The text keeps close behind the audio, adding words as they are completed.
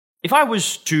If I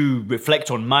was to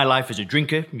reflect on my life as a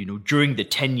drinker, during the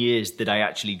 10 years that I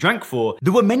actually drank for,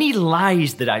 there were many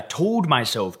lies that I told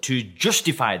myself to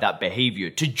justify that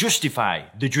behavior, to justify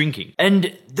the drinking.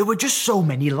 And there were just so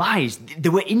many lies. They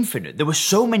were infinite. There were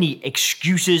so many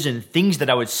excuses and things that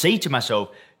I would say to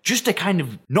myself just to kind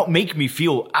of not make me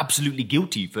feel absolutely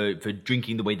guilty for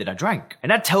drinking the way that I drank.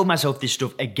 And I'd tell myself this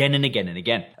stuff again and again and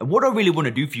again. And what I really want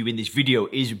to do for you in this video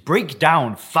is break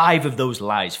down 5 of those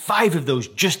lies, 5 of those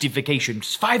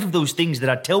justifications, 5 of those things that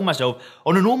I tell myself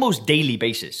on an almost daily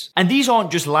basis. And these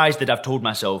aren't just lies that I've told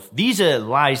myself. These are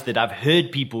lies that I've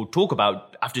heard people talk about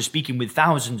after speaking with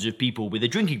thousands of people with a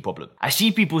drinking problem. I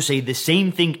see people say the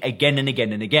same thing again and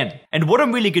again and again. And what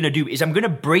I'm really going to do is I'm going to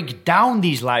break down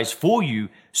these lies for you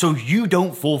so you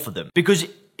don't fall for them. Because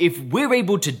if we're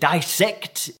able to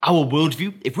dissect our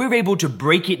worldview, if we're able to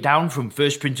break it down from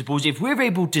first principles, if we're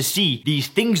able to see these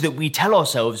things that we tell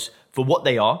ourselves for what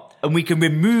they are, and we can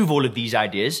remove all of these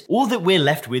ideas, all that we're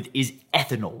left with is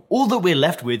ethanol. All that we're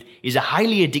left with is a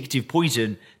highly addictive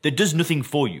poison that does nothing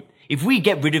for you. If we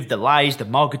get rid of the lies, the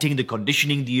marketing, the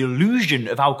conditioning, the illusion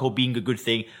of alcohol being a good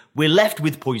thing, we're left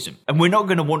with poison. And we're not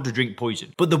going to want to drink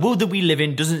poison. But the world that we live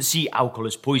in doesn't see alcohol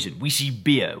as poison. We see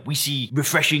beer. We see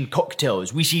refreshing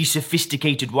cocktails. We see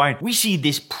sophisticated wine. We see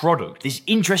this product, this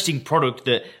interesting product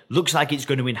that looks like it's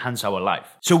going to enhance our life.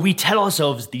 So we tell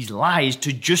ourselves these lies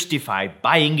to justify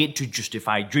buying it, to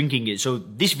justify drinking it. So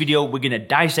this video, we're going to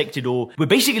dissect it all. We're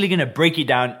basically going to break it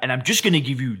down, and I'm just going to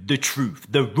give you the truth,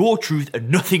 the raw truth, and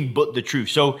nothing but the truth.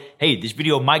 So, hey, this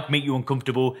video might make you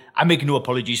uncomfortable. I make no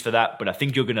apologies for that, but I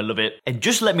think you're going to love it. And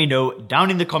just let me know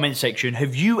down in the comment section,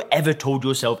 have you ever told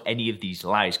yourself any of these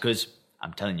lies? Because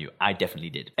I'm telling you, I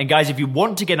definitely did. And guys, if you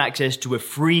want to get access to a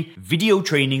free video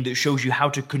training that shows you how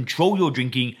to control your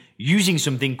drinking using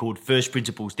something called First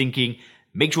Principles Thinking,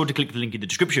 make sure to click the link in the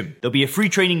description. There'll be a free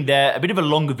training there, a bit of a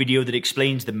longer video that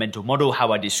explains the mental model,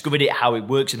 how I discovered it, how it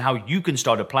works, and how you can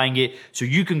start applying it so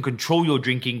you can control your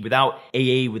drinking without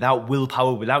AA, without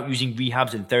willpower, without using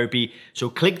rehabs and therapy.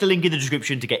 So click the link in the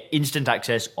description to get instant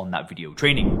access on that video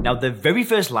training. Now, the very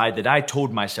first lie that I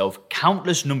told myself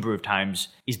countless number of times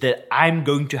is that I'm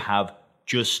going to have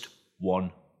just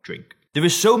one drink. There are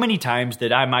so many times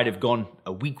that I might have gone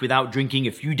a week without drinking,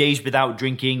 a few days without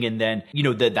drinking, and then,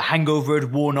 the hangover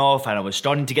had worn off and I was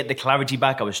starting to get the clarity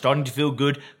back. I was starting to feel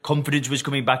good. Confidence was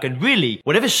coming back. And really,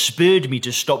 whatever spurred me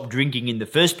to stop drinking in the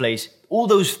first place, all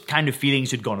those kind of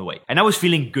feelings had gone away. And I was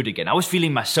feeling good again. I was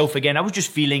feeling myself again. I was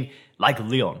just feeling like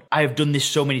Leon. I have done this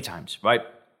so many times, right?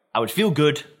 I would feel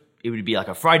good. It would be like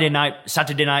a Friday night,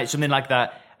 Saturday night, something like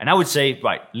that. And I would say,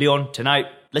 right, Leon, tonight,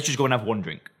 let's just go and have one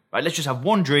drink. Right, let's just have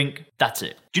one drink, that's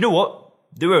it. Do you know what?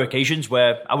 There were occasions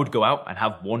where I would go out and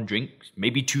have one drink,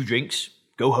 maybe 2 drinks,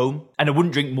 go home, and I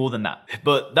wouldn't drink more than that.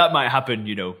 But that might happen,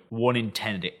 1 in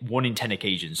 10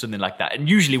 occasions, something like that. And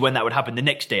usually when that would happen the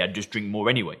next day, I'd just drink more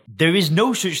anyway. There is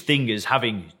no such thing as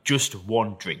having just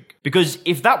one drink. Because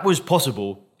if that was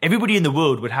possible, everybody in the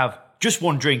world would have just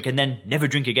one drink and then never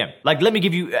drink again. Like, let me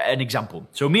give you an example.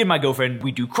 So me and my girlfriend,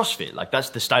 we do CrossFit. Like, that's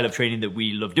the style of training that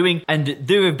we love doing. And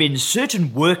there have been certain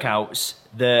workouts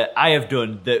that I have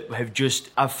done that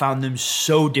I've found them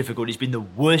so difficult. It's been the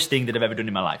worst thing that I've ever done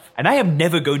in my life. And I am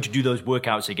never going to do those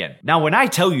workouts again. Now, when I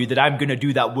tell you that I'm going to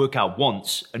do that workout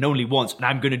once and only once, and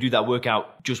I'm going to do that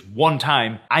workout just one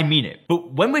time, I mean it.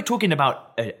 But when we're talking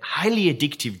about a highly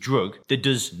addictive drug that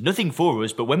does nothing for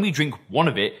us, but when we drink one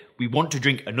of it, we want to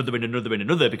drink another and another and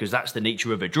another because that's the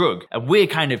nature of a drug. And we're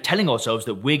kind of telling ourselves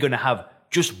that we're going to have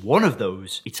just one of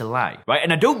those, it's a lie, right?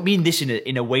 And I don't mean this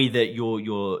in a way that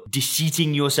you're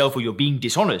deceiving yourself or you're being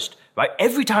dishonest, right?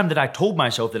 Every time that I told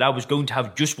myself that I was going to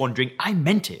have just one drink, I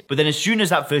meant it. But then as soon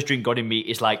as that first drink got in me,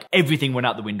 it's like everything went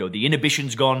out the window. The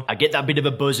inhibition's gone. I get that bit of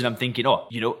a buzz and I'm thinking, I'll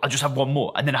just have one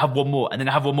more, and then I have one more, and then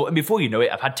I have one more. And before you know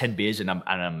it, I've had 10 beers and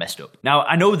I'm messed up. Now,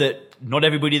 I know that not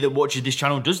everybody that watches this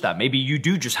channel does that. Maybe you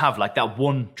do just have like that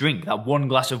one drink, that one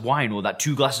glass of wine or that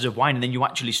 2 glasses of wine, and then you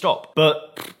actually stop.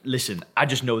 But listen, I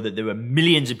just know that there are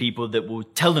millions of people that will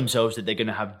tell themselves that they're going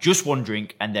to have just one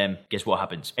drink, and then guess what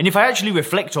happens? And if I actually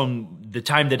reflect on the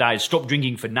time that I stopped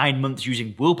drinking for 9 months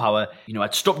using willpower,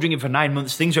 I'd stopped drinking for 9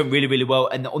 months, things went really, really well.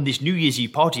 And on this New Year's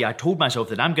Eve party, I told myself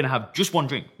that I'm going to have just one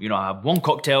drink. I have one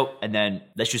cocktail and then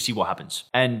let's just see what happens.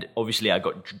 And obviously I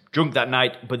got drunk that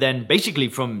night, but then basically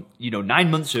from,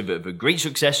 9 months of a great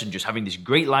success and just having this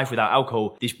great life without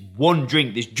alcohol, this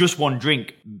just one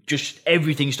drink, just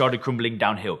everything started crumbling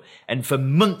downhill. And for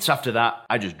months after that,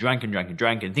 I just drank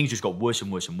and things just got worse and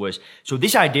worse and worse. So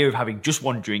this idea of having just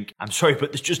one drink, I'm sorry,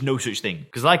 but there's just no such thing.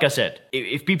 Because like I said,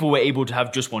 if people were able to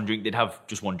have just one drink, they'd have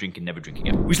just one drink and never drink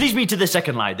again. Which leads me to the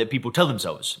second lie that people tell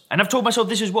themselves. And I've told myself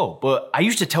this as well, but I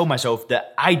used to tell myself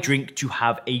that I drink to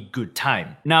have a good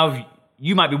time. Now,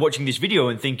 you might be watching this video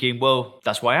and thinking, well,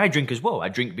 that's why I drink as well. I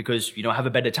drink because, I have a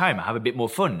better time. I have a bit more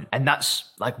fun. And that's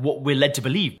like what we're led to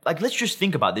believe. Like, let's just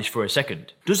think about this for a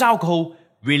second. Does alcohol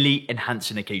really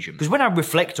enhance an occasion? Because when I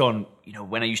reflect on,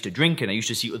 when I used to drink and I used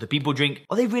to see other people drink,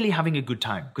 are they really having a good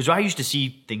time? Because I used to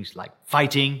see things like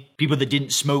fighting, people that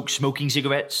didn't smoke, smoking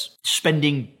cigarettes,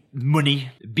 spending money,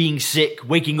 being sick,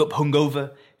 waking up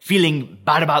hungover, feeling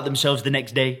bad about themselves the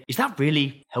next day. Is that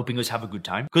really helping us have a good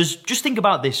time? Because just think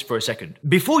about this for a second.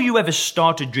 Before you ever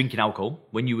started drinking alcohol,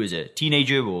 when you was a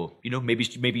teenager or,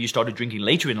 maybe you started drinking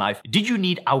later in life, did you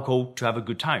need alcohol to have a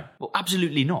good time? Well,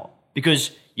 absolutely not.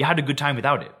 Because you had a good time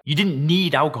without it. You didn't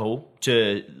need alcohol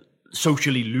to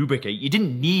socially lubricate. You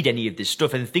didn't need any of this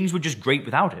stuff, and things were just great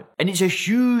without it. And it's a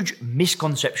huge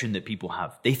misconception that people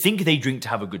have. They think they drink to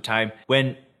have a good time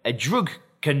when a drug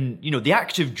can, the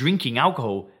act of drinking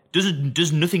alcohol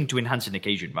does nothing to enhance an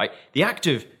occasion, right? The act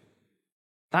of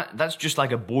that's just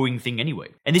like a boring thing anyway.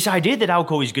 And this idea that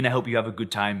alcohol is going to help you have a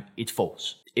good time, it's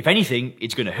false. If anything,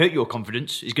 it's going to hurt your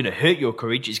confidence, it's going to hurt your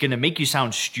courage, it's going to make you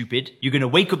sound stupid. You're going to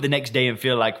wake up the next day and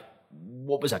feel like,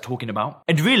 what was I talking about?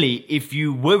 And really, if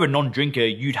you were a non-drinker,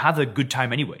 you'd have a good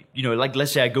time anyway. Like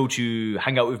let's say I go to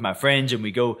hang out with my friends and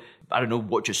we go,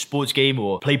 watch a sports game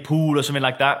or play pool or something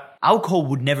like that. Alcohol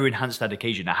would never enhance that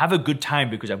occasion. I have a good time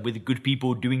because I'm with good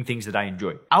people doing things that I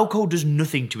enjoy. Alcohol does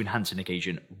nothing to enhance an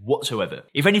occasion whatsoever.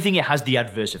 If anything, it has the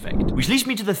adverse effect. Which leads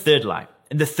me to the third lie.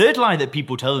 And the third lie that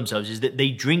people tell themselves is that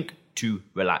they drink to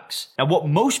relax. Now, what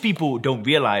most people don't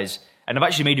realize, and I've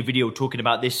actually made a video talking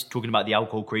about this, talking about the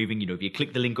alcohol craving. If you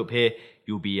click the link up here,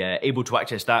 you'll be able to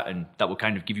access that, and that will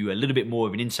kind of give you a little bit more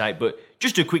of an insight. But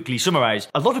just to quickly summarize,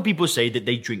 a lot of people say that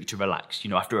they drink to relax.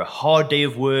 After a hard day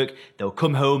of work, they'll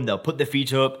come home, they'll put their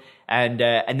feet up, and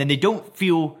then they don't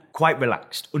feel quite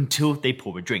relaxed until they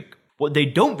pour a drink. What they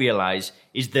don't realize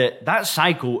is that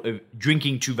cycle of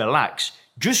drinking to relax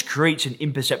just creates an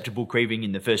imperceptible craving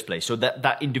in the first place, so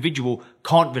that individual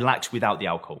can't relax without the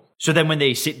alcohol. So then when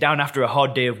they sit down after a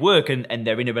hard day of work and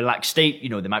they're in a relaxed state,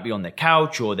 they might be on their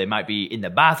couch or they might be in the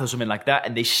bath or something like that,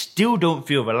 and they still don't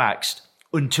feel relaxed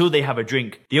until they have a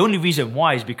drink. The only reason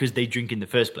why is because they drink in the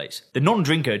first place. The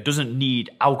non-drinker doesn't need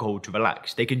alcohol to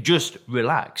relax. They can just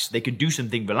relax. They can do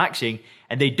something relaxing,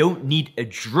 and they don't need a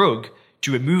drug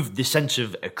to remove the sense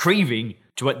of a craving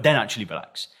to then actually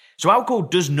relax. So alcohol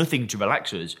does nothing to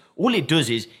relax us. All it does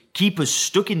is keep us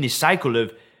stuck in this cycle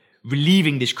of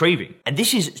relieving this craving. And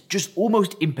this is just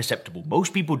almost imperceptible.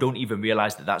 Most people don't even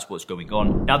realize that that's what's going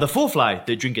on. Now, the fourth lie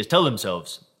that drinkers tell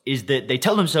themselves is that they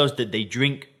tell themselves that they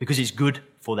drink because it's good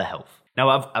for their health.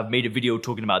 Now, I've made a video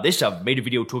talking about this. I've made a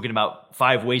video talking about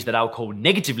 5 ways that alcohol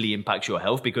negatively impacts your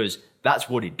health, because that's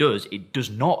what it does. It does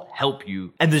not help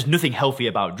you, and there's nothing healthy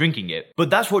about drinking it. But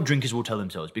that's what drinkers will tell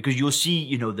themselves, because you'll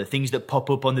see, the things that pop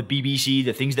up on the BBC,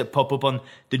 the things that pop up on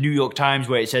the New York Times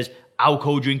where it says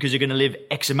alcohol drinkers are going to live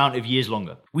X amount of years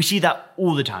longer. We see that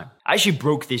all the time. I actually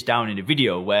broke this down in a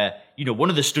video where,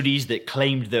 one of the studies that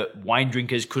claimed that wine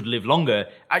drinkers could live longer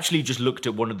actually just looked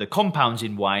at one of the compounds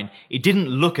in wine. It didn't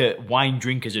look at wine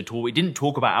drinkers at all. It didn't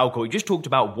talk about alcohol. It just talked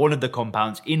about one of the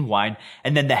compounds in wine.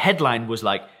 And then the headline was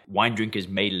like, wine drinkers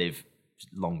may live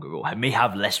longer or may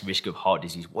have less risk of heart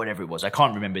disease, whatever it was. I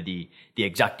can't remember the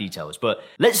exact details. But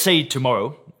let's say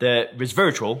tomorrow that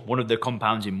resveratrol, one of the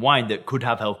compounds in wine that could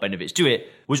have health benefits to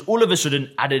it, was all of a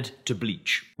sudden added to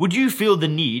bleach. Would you feel the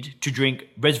need to drink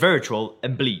resveratrol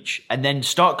and bleach and then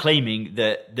start claiming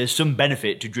that there's some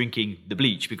benefit to drinking the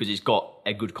bleach because it's got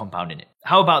a good compound in it?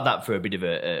 How about that for a bit of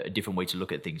a different way to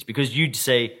look at things? Because you'd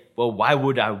say, well, why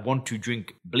would I want to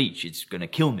drink bleach? It's going to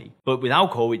kill me. But with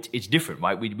alcohol, it's different,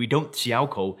 right? We don't see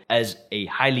alcohol as a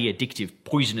highly addictive,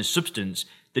 poisonous substance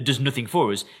that does nothing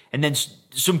for us. And then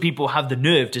some people have the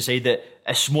nerve to say that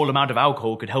a small amount of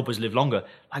alcohol could help us live longer.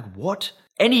 Like, what?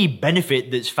 Any benefit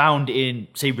that's found in,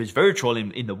 say,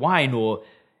 resveratrol in the wine or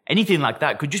anything like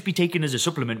that could just be taken as a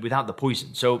supplement without the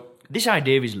poison. So this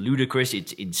idea is ludicrous.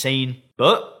 It's insane.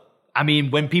 But I mean,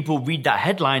 when people read that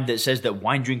headline that says that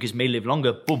wine drinkers may live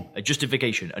longer, boom, a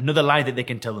justification, another lie that they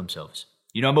can tell themselves.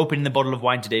 I'm opening the bottle of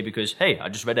wine today because, hey, I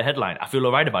just read a headline. I feel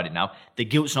all right about it now. The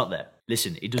guilt's not there.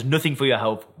 Listen, it does nothing for your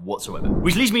health whatsoever.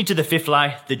 Which leads me to the fifth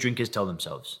lie that drinkers tell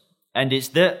themselves. And it's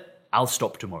that I'll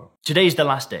stop tomorrow. Today's the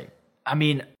last day. I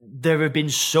mean, there have been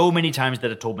so many times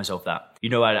that I told myself that.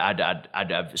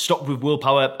 I've stopped with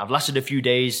willpower. I've lasted a few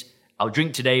days. I'll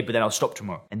drink today, but then I'll stop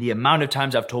tomorrow. And the amount of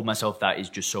times I've told myself that is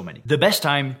just so many. The best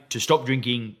time to stop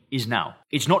drinking is now.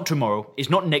 It's not tomorrow. It's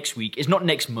not next week. It's not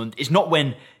next month. It's not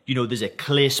when, there's a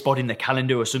clear spot in the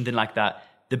calendar or something like that.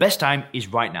 The best time is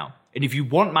right now. And if you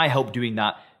want my help doing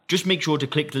that, just make sure to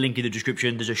click the link in the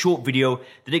description. There's a short video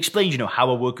that explains,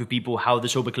 how I work with people, how the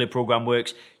Sober Clear program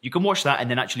works. You can watch that and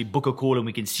then actually book a call and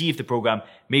we can see if the program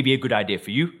may be a good idea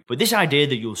for you. But this idea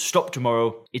that you'll stop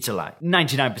tomorrow, it's a lie.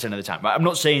 99% of the time, right? I'm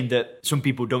not saying that some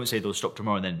people don't say they'll stop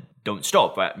tomorrow and then don't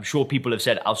stop, right? I'm sure people have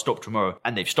said, I'll stop tomorrow,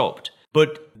 and they've stopped.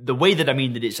 But the way that I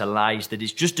mean that it's a lie is that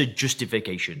it's just a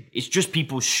justification. It's just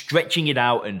people stretching it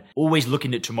out and always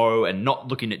looking at tomorrow and not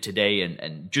looking at today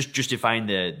and just justifying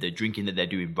the drinking that they're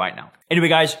doing right now. Anyway,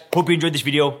 guys, hope you enjoyed this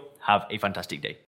video. Have a fantastic day.